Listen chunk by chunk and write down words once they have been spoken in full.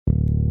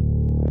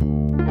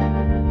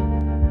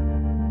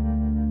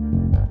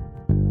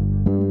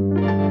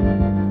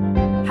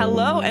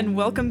and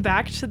welcome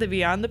back to the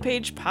Beyond the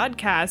Page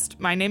podcast.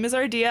 My name is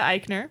Ardea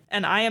Eichner,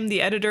 and I am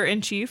the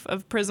editor-in-chief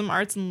of Prism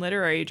Arts and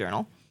Literary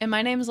Journal. And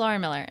my name is Laura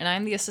Miller, and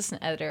I'm the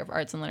assistant editor of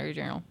Arts and Literary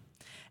Journal.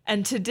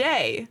 And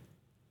today,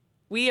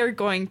 we are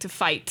going to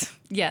fight.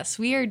 Yes,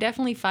 we are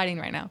definitely fighting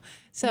right now.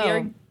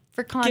 So,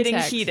 for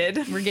context,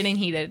 we're getting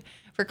heated.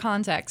 For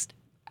context,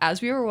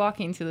 as we were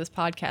walking to this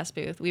podcast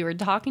booth, we were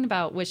talking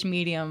about which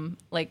medium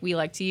we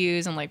like to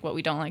use and what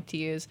we don't like to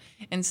use.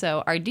 And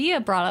so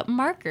Ardea brought up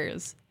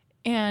markers.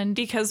 And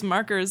because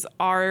markers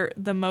are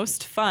the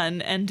most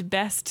fun and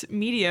best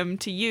medium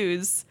to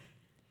use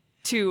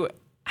to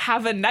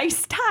have a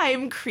nice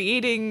time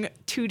creating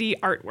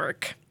 2D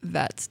artwork.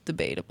 That's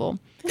debatable.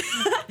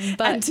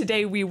 And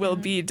today we will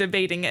be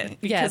debating it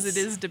because it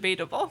is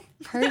debatable.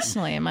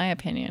 Personally, in my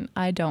opinion,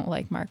 I don't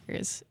like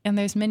markers. And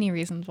there's many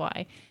reasons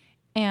why.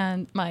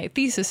 And my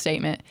thesis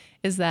statement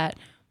is that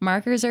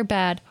markers are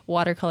bad,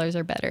 watercolors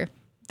are better.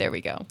 There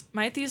we go.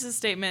 My thesis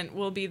statement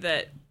will be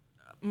that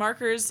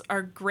markers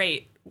are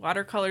great.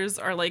 Watercolors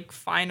are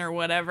fine or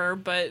whatever,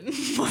 but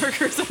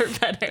markers are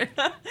better.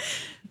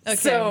 Okay.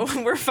 So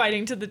we're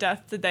fighting to the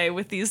death today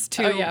with these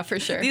two. Oh, yeah, for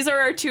sure. These are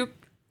our two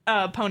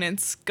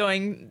opponents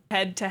going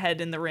head to head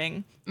in the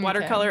ring.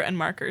 Watercolor and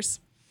markers.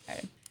 All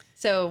right.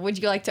 So would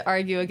you like to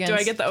argue against... Do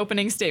I get the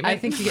opening statement? I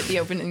think you get the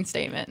opening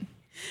statement.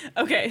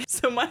 Okay,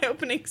 so my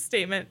opening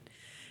statement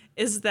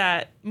is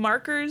that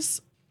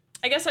markers...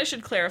 I guess I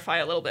should clarify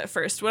a little bit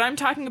first. What I'm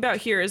talking about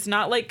here is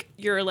not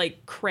your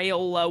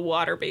Crayola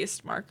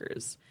water-based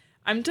markers.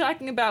 I'm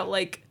talking about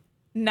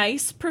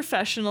nice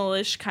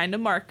professional-ish kind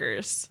of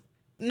markers.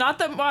 Not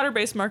that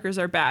water-based markers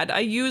are bad.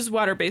 I use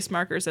water-based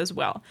markers as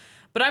well.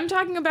 But I'm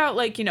talking about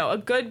a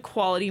good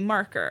quality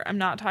marker. I'm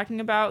not talking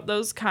about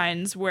those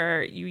kinds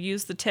where you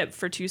use the tip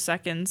for 2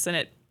 seconds and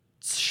it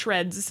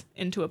shreds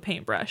into a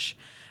paintbrush,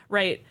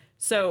 right?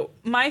 So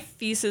my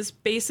thesis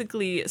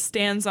basically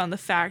stands on the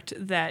fact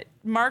that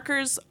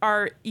markers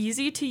are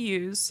easy to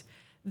use,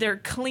 they're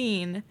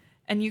clean,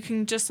 and you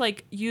can just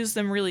use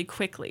them really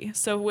quickly.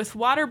 So with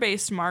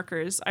water-based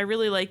markers, I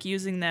really like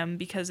using them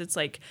because it's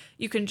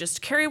you can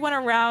just carry one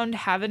around,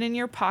 have it in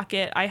your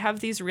pocket. I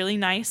have these really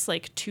nice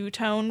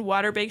two-tone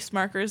water-based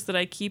markers that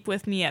I keep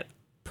with me at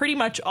pretty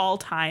much all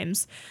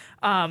times.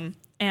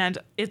 And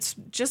it's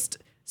just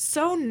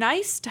so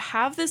nice to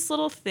have this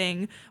little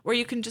thing where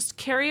you can just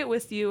carry it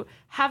with you,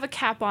 have a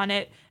cap on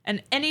it,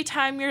 and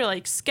anytime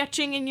you're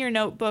sketching in your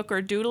notebook or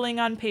doodling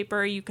on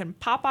paper, you can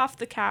pop off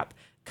the cap,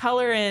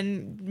 color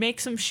in, make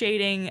some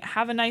shading,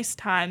 have a nice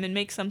time, and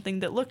make something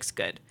that looks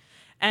good.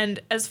 And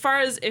as far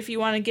as if you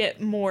want to get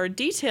more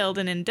detailed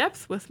and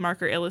in-depth with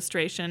marker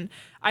illustration,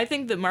 I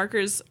think that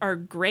markers are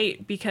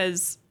great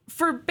because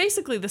for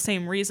basically the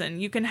same reason.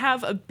 You can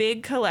have a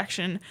big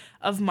collection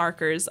of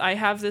markers. I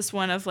have this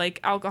one of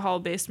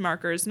alcohol-based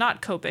markers,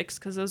 not Copics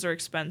because those are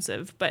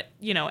expensive, but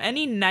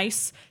any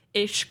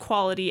nice-ish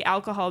quality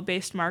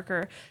alcohol-based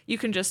marker, you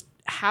can just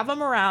have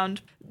them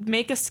around,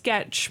 make a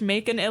sketch,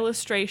 make an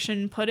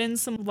illustration, put in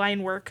some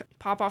line work,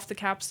 pop off the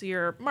caps of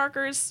your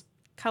markers,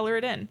 color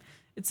it in.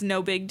 It's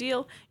no big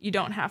deal. You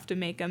don't have to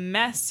make a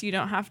mess. You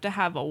don't have to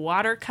have a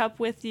water cup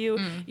with you.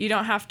 You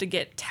don't have to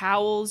get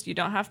towels. You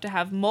don't have to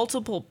have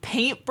multiple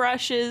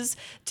paintbrushes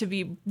to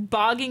be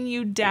bogging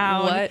you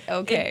down. What?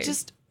 Okay.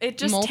 It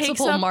just multiple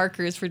takes up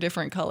markers for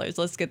different colors.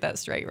 Let's get that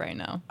straight right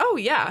now. Oh,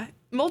 yeah.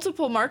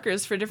 Multiple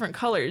markers for different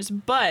colors,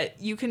 but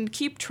you can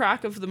keep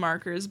track of the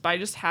markers by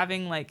just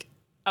having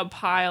a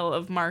pile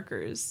of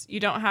markers. You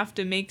don't have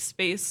to make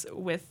space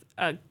with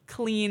a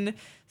clean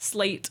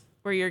slate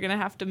where you're going to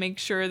have to make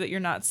sure that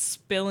you're not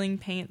spilling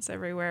paints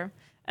everywhere.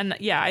 And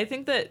yeah, I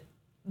think that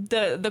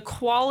the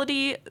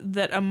quality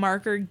that a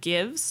marker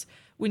gives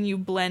when you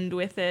blend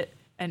with it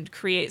and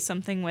create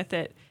something with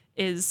it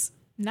is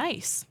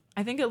nice.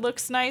 I think it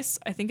looks nice,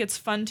 I think it's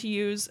fun to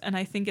use, and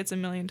I think it's a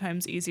million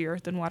times easier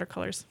than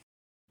watercolors.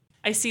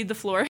 I cede the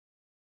floor.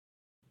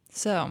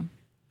 So,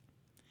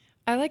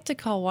 I like to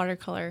call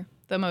watercolor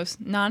the most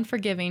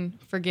non-forgiving,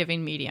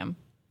 forgiving medium.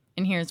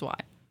 And here's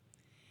why.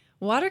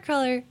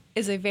 Watercolor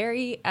is a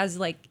very,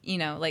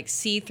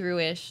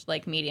 see-through-ish,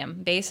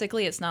 medium.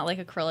 Basically, it's not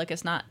like acrylic.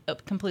 It's not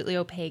completely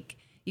opaque.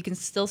 You can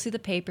still see the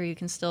paper. You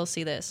can still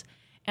see this.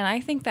 And I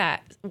think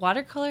that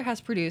watercolor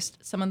has produced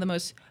some of the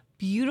most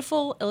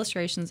beautiful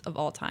illustrations of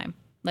all time.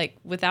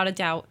 Without a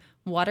doubt,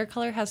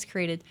 watercolor has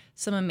created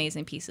some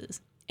amazing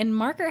pieces. And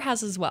marker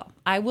has as well.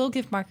 I will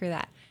give marker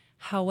that.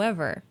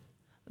 However,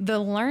 the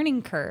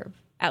learning curve,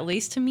 at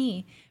least to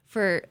me,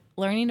 for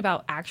learning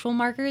about actual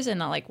markers and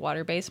not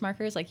water-based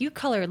markers, you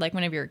color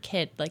whenever you're a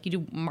kid, you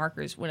do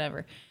markers,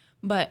 whatever.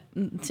 But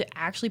to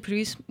actually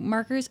produce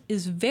markers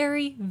is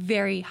very,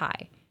 very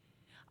high.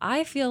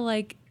 I feel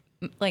like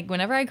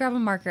whenever I grab a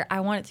marker,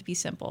 I want it to be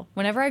simple.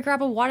 Whenever I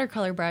grab a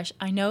watercolor brush,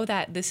 I know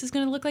that this is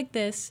going to look like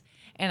this,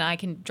 and I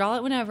can draw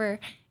it whenever,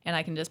 and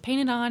I can just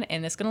paint it on,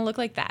 and it's going to look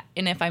like that.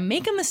 And if I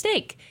make a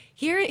mistake,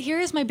 here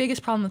is my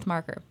biggest problem with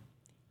marker.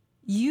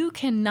 You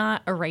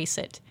cannot erase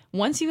it.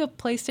 Once you have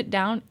placed it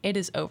down, it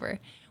is over.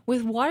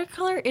 With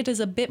watercolor, it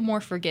is a bit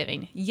more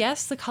forgiving.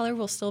 Yes, the color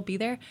will still be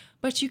there,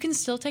 but you can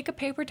still take a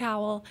paper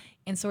towel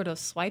and sort of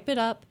swipe it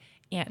up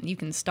and you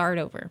can start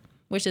over,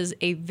 which is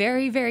a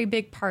very, very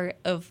big part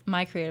of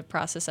my creative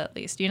process, at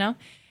least, you know?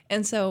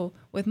 And so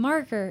with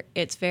marker,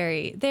 it's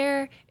very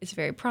there, it's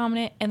very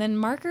prominent, and then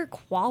marker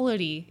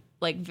quality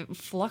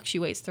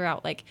fluctuates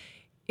throughout. Like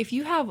if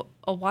you have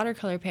a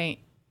watercolor paint,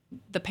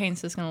 the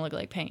paint's just gonna look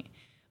like paint.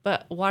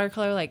 But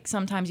watercolor, like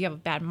sometimes you have a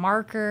bad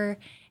marker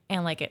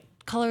and like it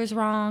colors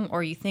wrong,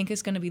 or you think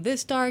it's gonna be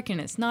this dark and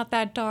it's not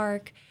that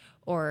dark,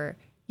 or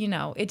you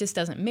know, it just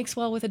doesn't mix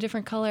well with a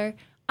different color.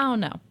 I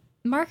don't know.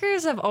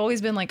 Markers have always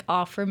been like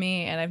off for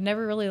me, and I've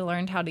never really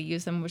learned how to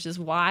use them, which is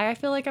why I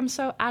feel like I'm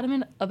so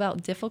adamant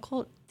about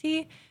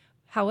difficulty.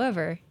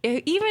 However,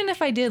 even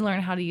if I did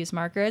learn how to use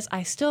markers,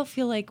 I still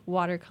feel like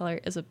watercolor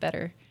is a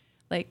better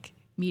like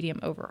medium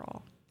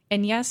overall.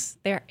 And yes,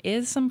 there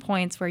is some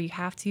points where you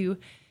have to,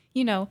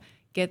 you know,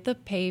 get the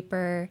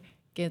paper,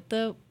 get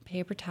the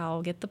paper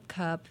towel, get the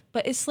cup,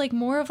 but it's like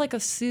more of like a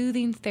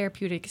soothing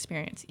therapeutic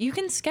experience. You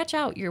can sketch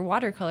out your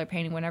watercolor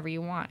painting whenever you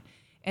want,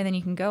 and then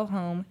you can go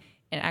home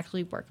and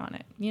actually work on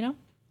it, you know?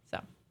 So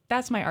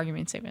that's my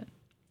argument statement.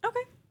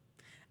 Okay.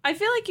 I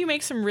feel like you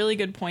make some really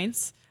good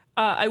points.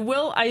 I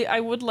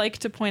would like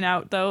to point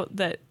out, though,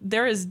 that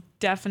there is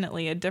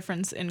definitely a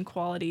difference in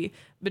quality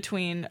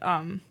between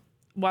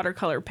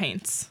watercolor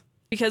paints.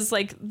 Because,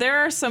 like, there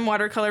are some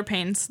watercolor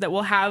paints that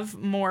will have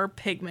more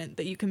pigment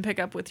that you can pick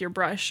up with your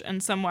brush,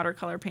 and some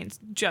watercolor paints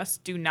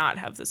just do not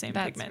have the same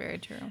pigment. That's very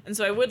true. And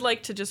so I would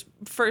like to just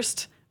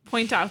first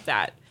point out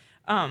that.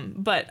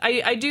 But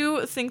I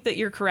do think that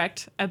you're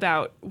correct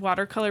about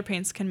watercolor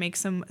paints can make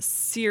some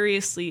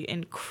seriously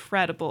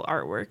incredible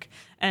artwork.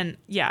 And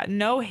yeah,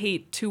 no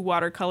hate to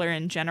watercolor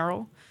in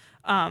general.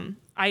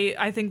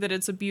 I think that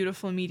it's a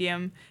beautiful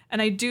medium,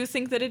 and I do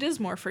think that it is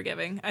more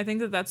forgiving. I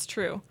think that that's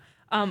true.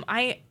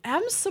 I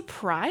am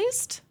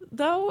surprised,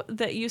 though,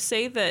 that you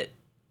say that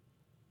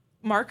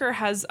marker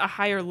has a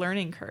higher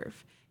learning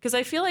curve, because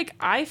I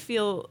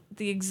feel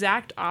the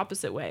exact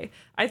opposite way.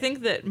 I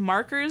think that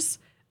markers,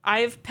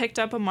 I've picked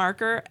up a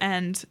marker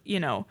and, you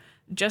know,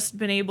 just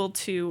been able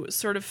to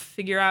sort of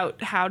figure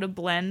out how to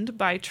blend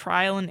by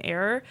trial and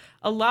error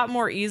a lot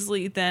more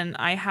easily than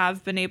I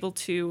have been able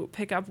to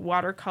pick up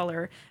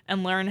watercolor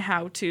and learn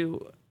how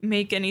to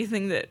make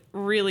anything that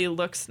really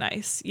looks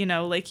nice. You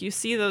know, like you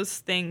see those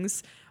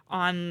things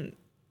on,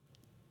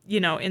 you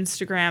know,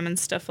 Instagram and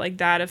stuff like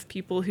that of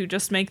people who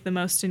just make the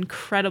most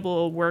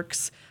incredible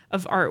works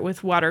of art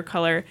with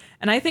watercolor.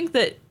 And I think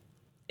that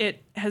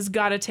it has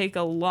got to take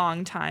a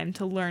long time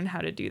to learn how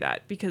to do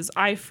that, because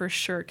I for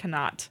sure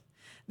cannot.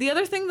 The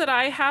other thing that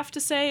I have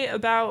to say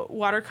about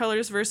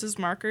watercolors versus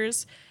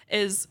markers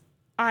is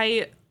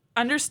I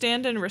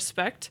understand and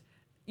respect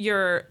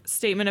your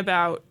statement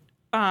about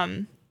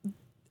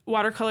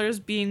watercolors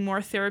being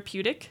more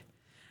therapeutic.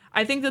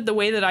 I think that the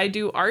way that I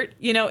do art,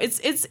 you know,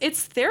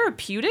 it's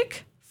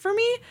therapeutic for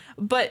me,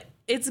 but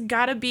it's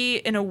got to be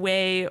in a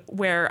way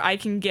where I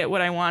can get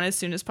what I want as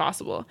soon as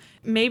possible.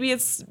 Maybe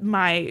it's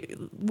my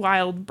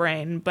wild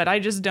brain, but I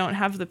just don't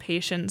have the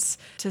patience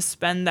to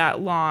spend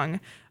that long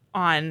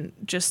on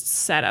just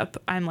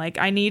setup. I'm like,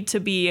 I need to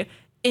be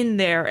in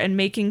there and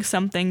making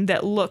something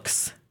that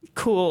looks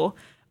cool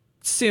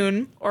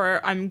soon, or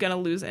I'm going to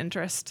lose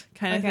interest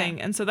kind of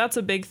thing. And so that's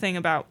a big thing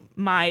about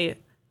my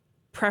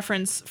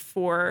preference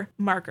for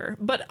marker.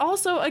 But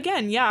also,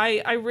 again, yeah,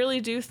 I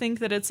really do think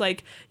that it's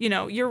like, you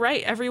know, you're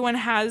right. Everyone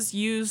has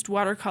used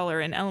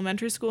watercolor in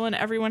elementary school, and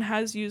everyone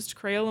has used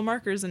Crayola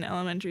markers in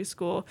elementary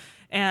school.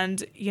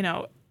 And, you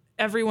know,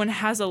 everyone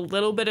has a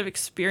little bit of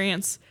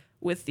experience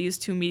with these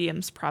two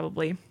mediums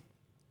probably.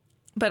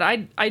 But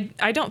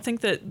I don't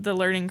think that the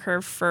learning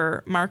curve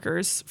for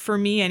markers, for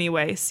me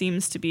anyway,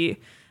 seems to be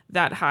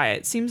that high.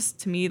 It seems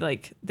to me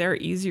like they're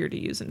easier to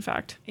use, in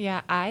fact.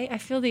 Yeah, I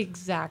feel the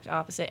exact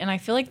opposite. And I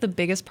feel like the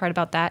biggest part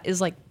about that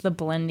is like the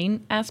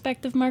blending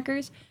aspect of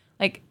markers.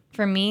 Like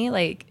for me,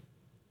 like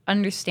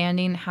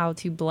understanding how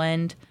to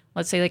blend,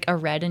 let's say like a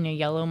red and a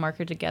yellow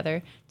marker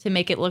together to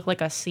make it look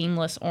like a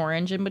seamless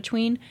orange in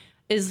between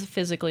is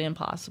physically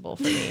impossible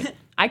for me.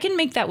 I can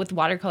make that with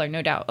watercolor,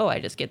 no doubt. Oh, I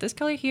just get this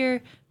color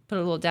here, put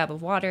a little dab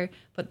of water,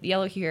 put the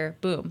yellow here,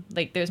 boom,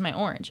 like there's my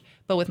orange.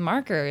 But with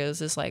marker, it was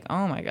just like,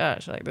 oh my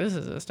gosh, like this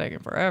is just taking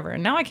forever.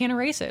 And now I can't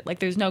erase it. Like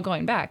there's no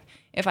going back.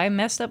 If I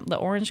messed up the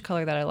orange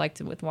color that I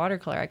liked with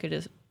watercolor, I could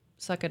just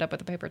suck it up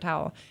with a paper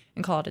towel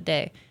and call it a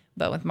day.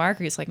 But with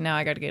marker, it's like, now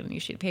I got to get a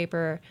new sheet of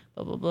paper,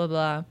 blah, blah, blah,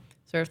 blah,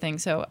 sort of thing.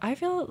 So I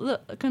feel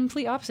the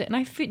complete opposite. And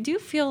I do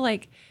feel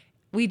like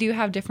we do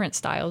have different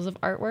styles of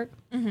artwork.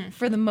 Mm-hmm.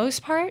 For the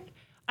most part,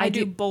 I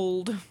do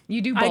bold.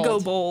 You do bold. I go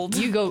bold.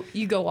 You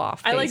go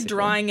off. I like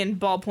drawing in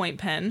ballpoint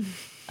pen.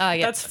 Yeah.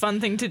 That's a fun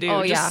thing to do.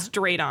 Oh, just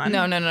straight on.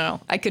 No.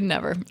 I could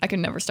never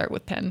start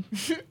with pen.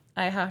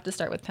 I have to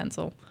start with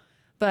pencil.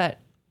 But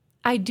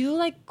I do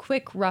like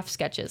quick, rough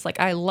sketches. Like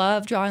I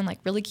love drawing like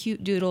really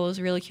cute doodles,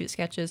 really cute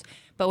sketches.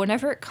 But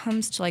whenever it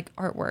comes to like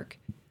artwork,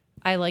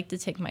 I like to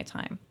take my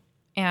time.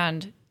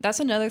 And That's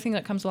another thing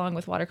that comes along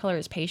with watercolor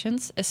is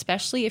patience,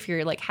 especially if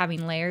you're like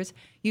having layers.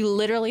 You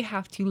literally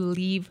have to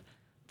leave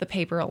the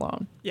paper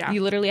alone. Yeah.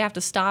 You literally have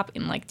to stop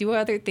and like do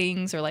other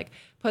things or like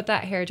put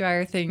that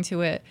hairdryer thing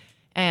to it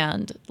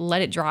and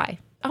let it dry.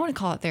 I want to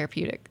call it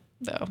therapeutic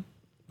though,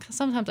 because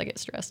sometimes I get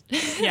stressed.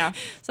 Yeah.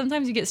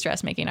 Sometimes you get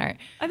stressed making art.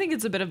 I think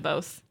it's a bit of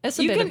both. It's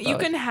a bit of both. You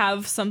can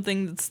have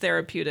something that's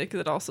therapeutic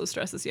that also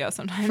stresses you out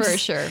sometimes.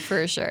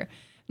 For sure.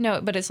 No,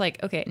 but it's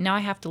like, okay, now I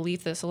have to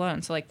leave this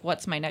alone. So like,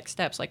 what's my next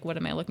steps? Like, what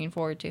am I looking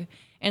forward to?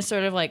 And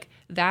sort of like,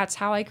 that's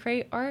how I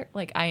create art.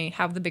 Like I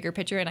have the bigger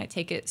picture and I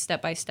take it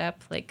step by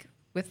step, like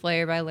with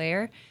layer by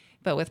layer.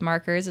 But with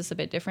markers, it's a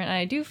bit different. And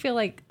I do feel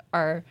like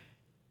our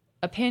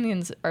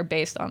opinions are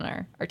based on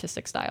our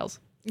artistic styles.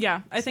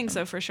 Yeah, I think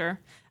so for sure.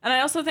 And I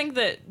also think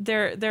that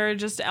there are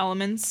just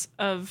elements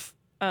of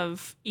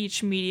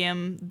each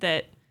medium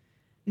that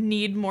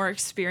need more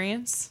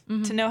experience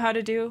to know how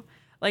to do.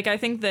 Like I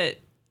think that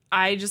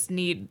I just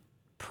need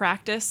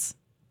practice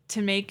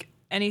to make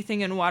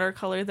anything in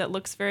watercolor that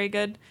looks very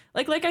good.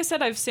 Like I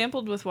said, I've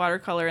sampled with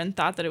watercolor and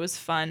thought that it was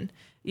fun,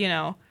 you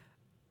know,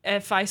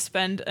 if I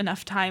spend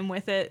enough time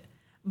with it,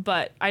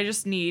 but I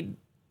just need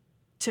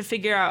to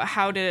figure out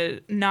how to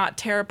not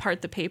tear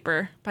apart the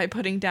paper by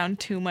putting down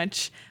too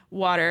much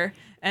water.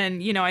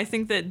 And, you know, I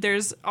think that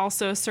there's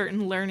also a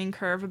certain learning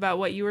curve about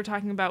what you were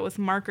talking about with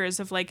markers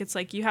of like, it's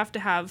like you have to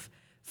have,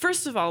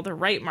 first of all, the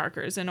right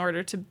markers in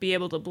order to be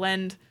able to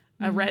blend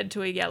a red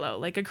to a yellow.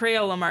 Like a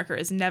Crayola marker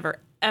is never,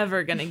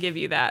 ever going to give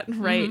you that,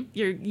 right?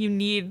 You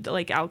need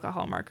like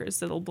alcohol markers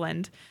that'll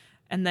blend.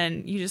 And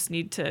then you just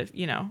need to,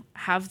 you know,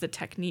 have the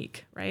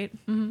technique, right?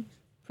 Mm-hmm.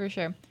 For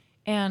sure.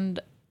 And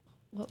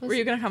were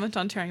you going to comment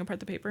on tearing apart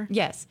the paper?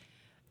 Yes.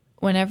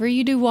 Whenever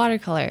you do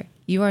watercolor,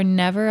 you are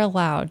never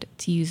allowed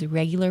to use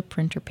regular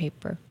printer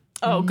paper.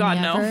 Oh,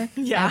 God, never, no.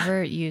 Yeah.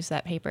 Ever use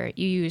that paper.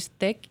 You use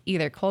thick,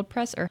 either cold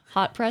press or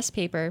hot press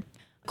paper.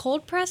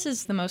 Cold press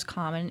is the most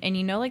common. And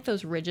you know, like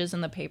those ridges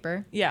in the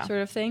paper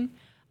sort of thing?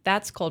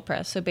 That's cold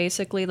press. So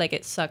basically, like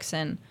it sucks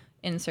in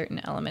certain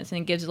elements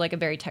and it gives like a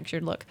very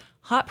textured look.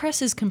 Hot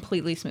press is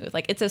completely smooth.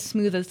 Like it's as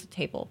smooth as the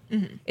table.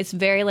 It's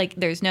very like,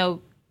 there's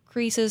no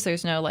creases,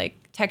 there's no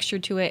like texture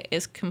to it.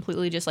 It's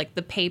completely just like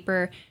the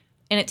paper,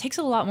 and it takes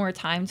a lot more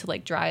time to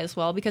like dry as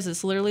well because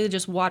it's literally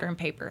just water and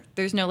paper.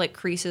 There's no like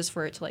creases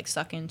for it to like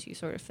suck into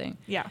sort of thing.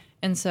 Yeah.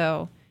 And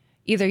so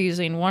either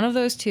using one of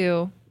those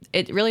two,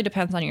 it really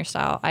depends on your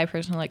style. I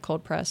personally like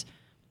cold press,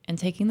 and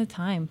taking the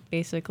time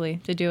basically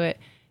to do it.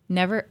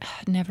 Never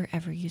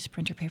ever use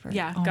printer paper.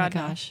 Yeah. Oh God,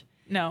 my gosh.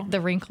 No.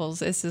 The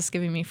wrinkles, it's just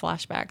giving me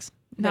flashbacks.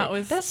 Not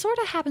with that sort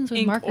of happens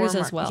with markers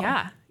as well.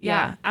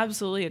 Yeah,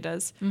 absolutely it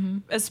does.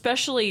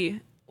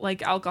 Especially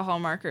like alcohol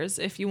markers.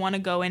 If you want to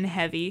go in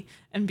heavy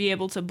and be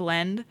able to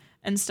blend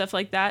and stuff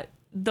like that,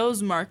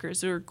 those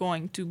markers are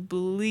going to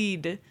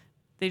bleed.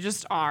 They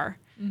just are.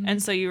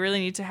 And so you really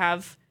need to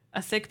have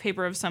a thick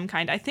paper of some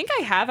kind. I think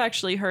I have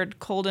actually heard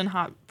cold and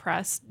hot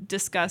press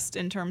discussed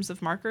in terms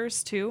of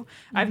markers too.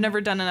 I've never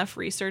done enough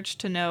research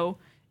to know,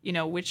 you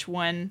know, which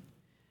one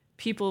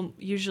people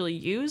usually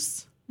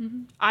use.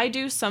 I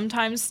do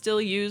sometimes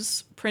still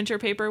use printer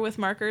paper with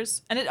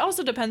markers, and it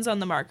also depends on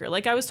the marker.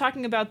 Like I was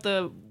talking about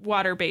the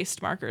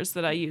water-based markers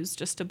that I use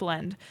just to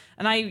blend,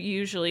 and I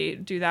usually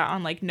do that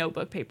on like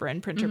notebook paper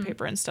and printer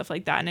paper and stuff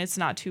like that, and it's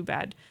not too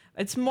bad.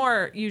 It's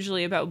more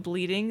usually about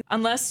bleeding,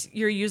 unless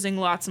you're using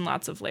lots and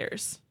lots of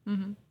layers,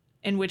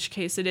 in which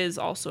case it is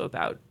also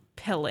about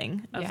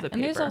pilling of the paper.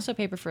 And there's also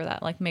paper for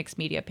that, like mixed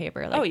media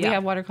paper. Like we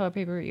have watercolor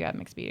paper, you have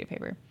mixed media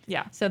paper.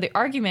 Yeah. So the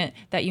argument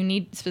that you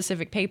need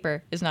specific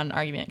paper is not an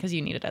argument because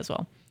you need it as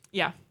well.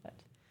 Yeah. But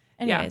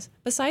anyways,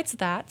 besides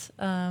that,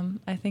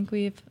 I think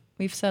we've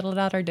settled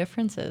out our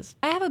differences.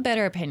 I have a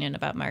better opinion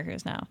about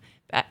markers now.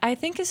 I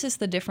think it's just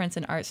the difference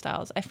in art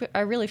styles. I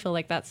really feel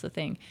like that's the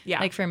thing.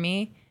 Yeah. Like for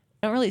me,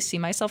 I don't really see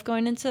myself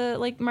going into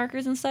like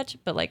markers and such,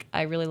 but like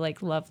I really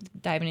like love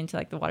diving into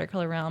like the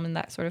watercolor realm and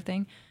that sort of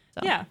thing.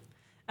 So. Yeah.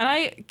 And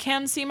I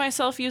can see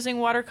myself using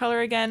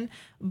watercolor again,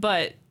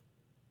 but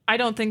I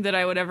don't think that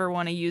I would ever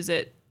want to use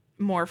it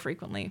more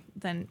frequently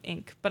than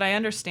ink. But I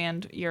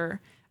understand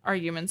your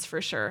arguments for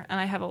sure.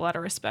 And I have a lot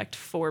of respect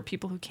for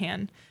people who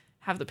can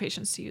have the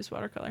patience to use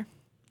watercolor.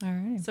 All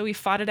right. So we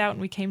fought it out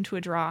and we came to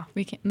a draw.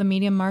 The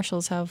medium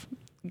marshals have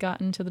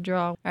gotten to the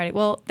draw. All right.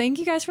 Well, thank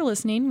you guys for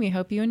listening. We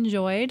hope you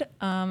enjoyed.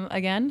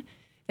 Again,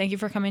 thank you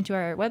for coming to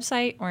our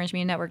website,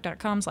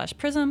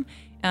 orangemedianetwork.com/prism.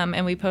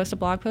 And we post a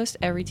blog post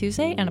every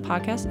Tuesday and a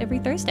podcast every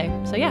Thursday.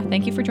 So yeah,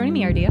 thank you for joining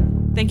me,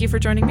 Ardea. Thank you for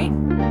joining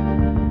me.